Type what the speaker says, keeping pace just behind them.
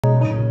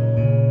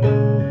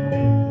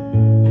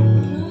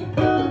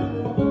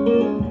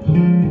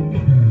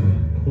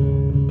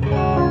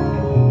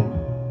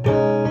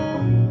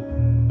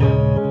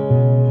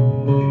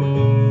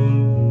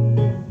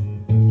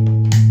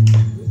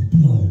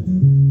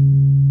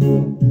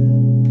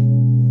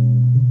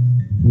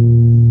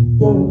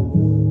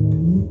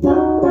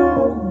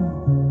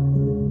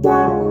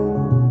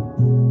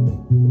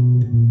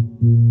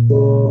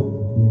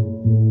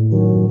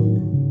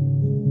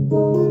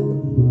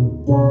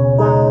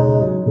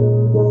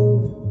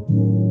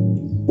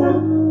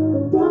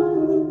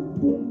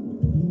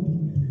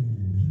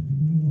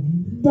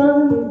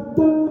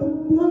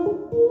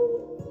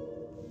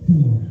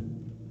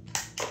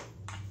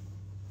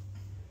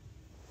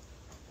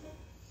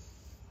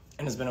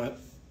And it's been a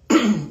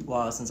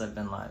while since I've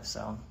been live,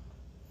 so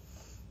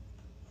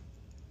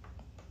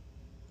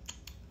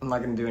I'm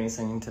not gonna do any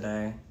singing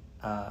today.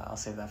 I'll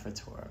save that for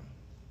tour.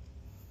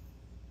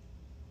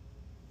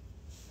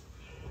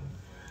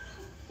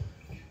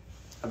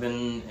 I've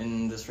been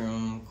in this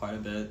room quite a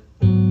bit,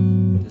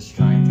 just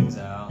trying things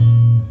out.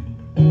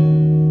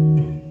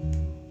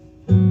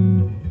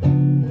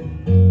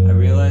 I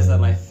realized that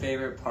my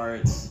favorite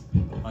parts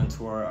on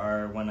tour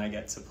are when I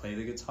get to play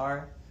the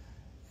guitar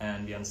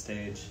and be on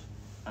stage.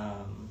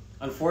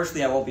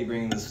 Unfortunately, I won't be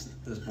bringing this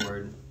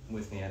board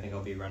with me. I think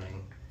I'll be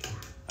running.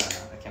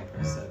 I can't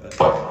promise it, but.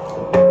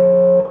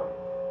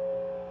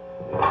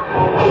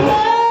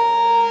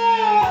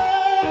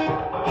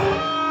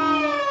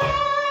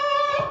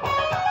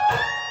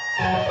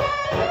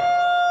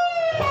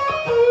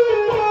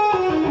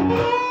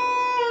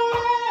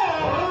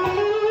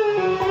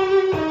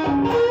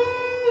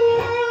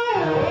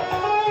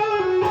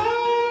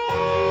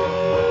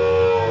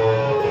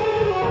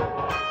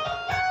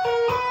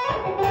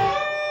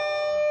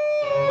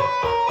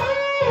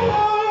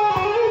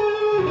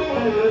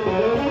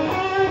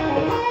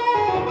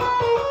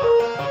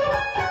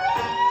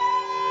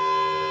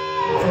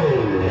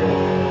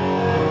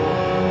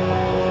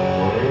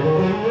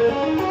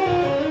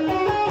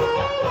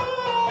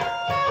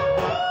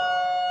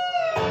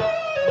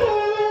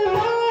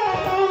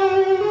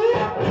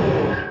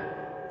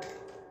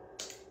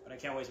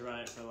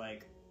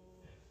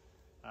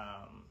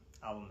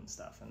 Album and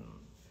stuff and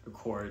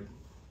record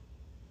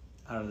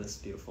out of this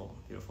beautiful,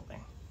 beautiful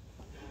thing.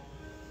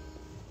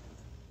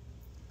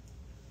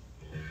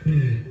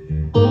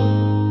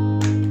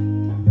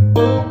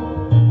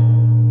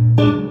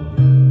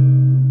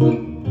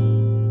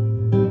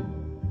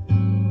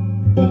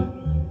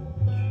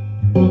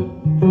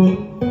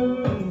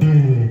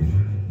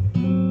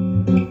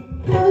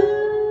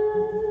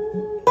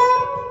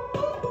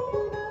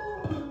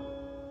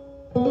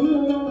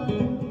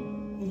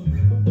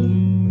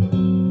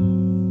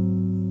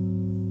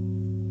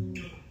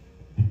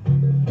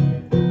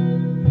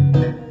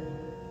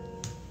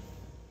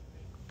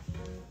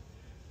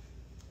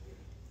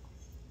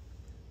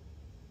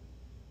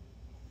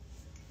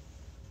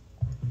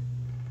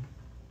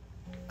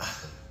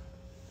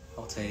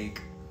 I'll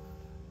take...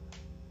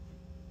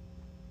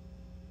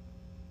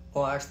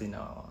 Well, actually, no,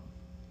 I won't.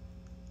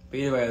 But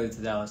either way, I leave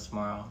to Dallas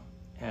tomorrow,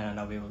 and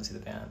I'll be able to see the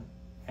band,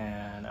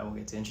 and I will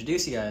get to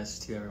introduce you guys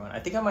to everyone. I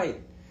think I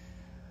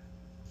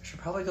should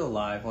probably go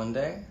live one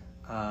day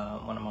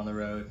when I'm on the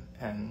road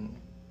and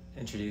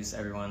introduce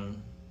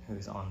everyone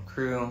who's on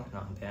crew and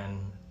on band,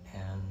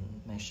 and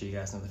make sure you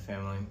guys know the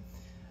family.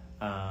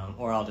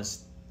 Or I'll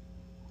just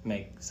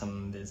make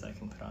some vids I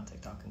can put on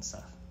TikTok and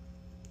stuff.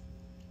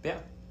 But yeah.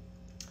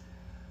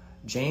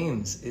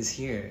 James is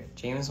here.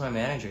 James, my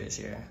manager, is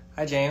here.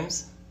 Hi,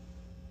 James.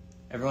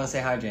 Everyone say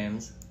hi,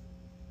 James.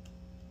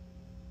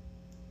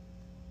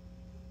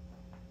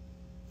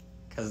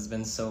 Because it's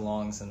been so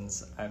long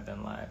since I've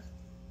been live.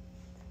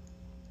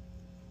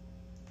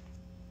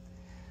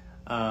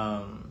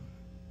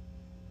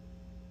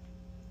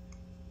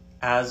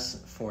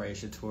 As for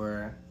Asia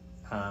Tour,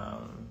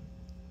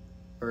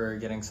 we're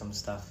getting some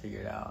stuff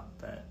figured out,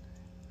 but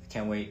I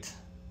can't wait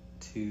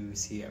to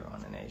see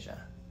everyone in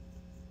Asia.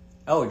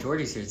 Oh,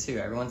 Georgie's here too.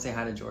 Everyone say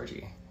hi to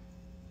Georgie.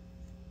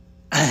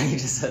 He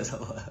just says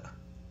hello.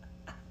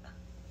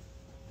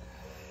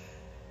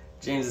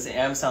 James, this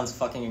AM sounds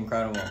fucking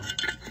incredible.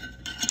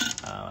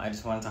 I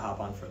just wanted to hop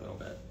on for a little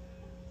bit.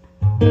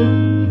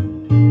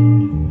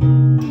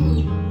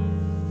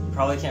 You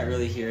probably can't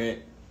really hear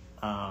it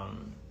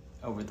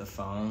over the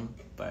phone,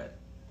 but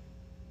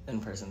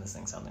in person this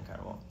thing sounds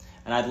incredible.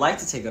 And I'd like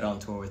to take it on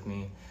tour with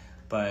me,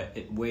 but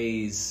it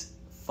weighs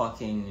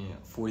fucking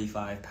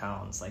 45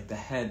 pounds. Like the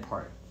head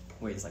part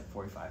weighs like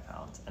 45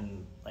 pounds,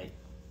 and like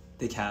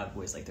the cab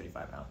weighs like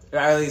 35 pounds. Or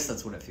at least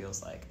that's what it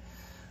feels like.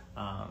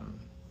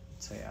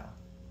 So yeah.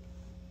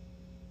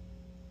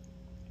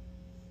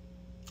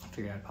 I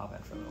figured I'd pop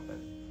in for a little bit.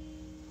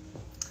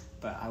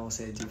 But I will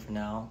say adieu for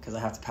now, because I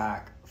have to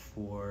pack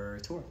for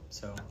tour.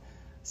 So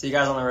see you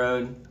guys on the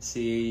road.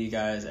 See you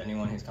guys,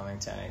 anyone who's coming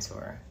to any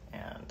tour.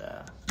 And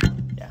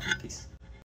yeah, peace.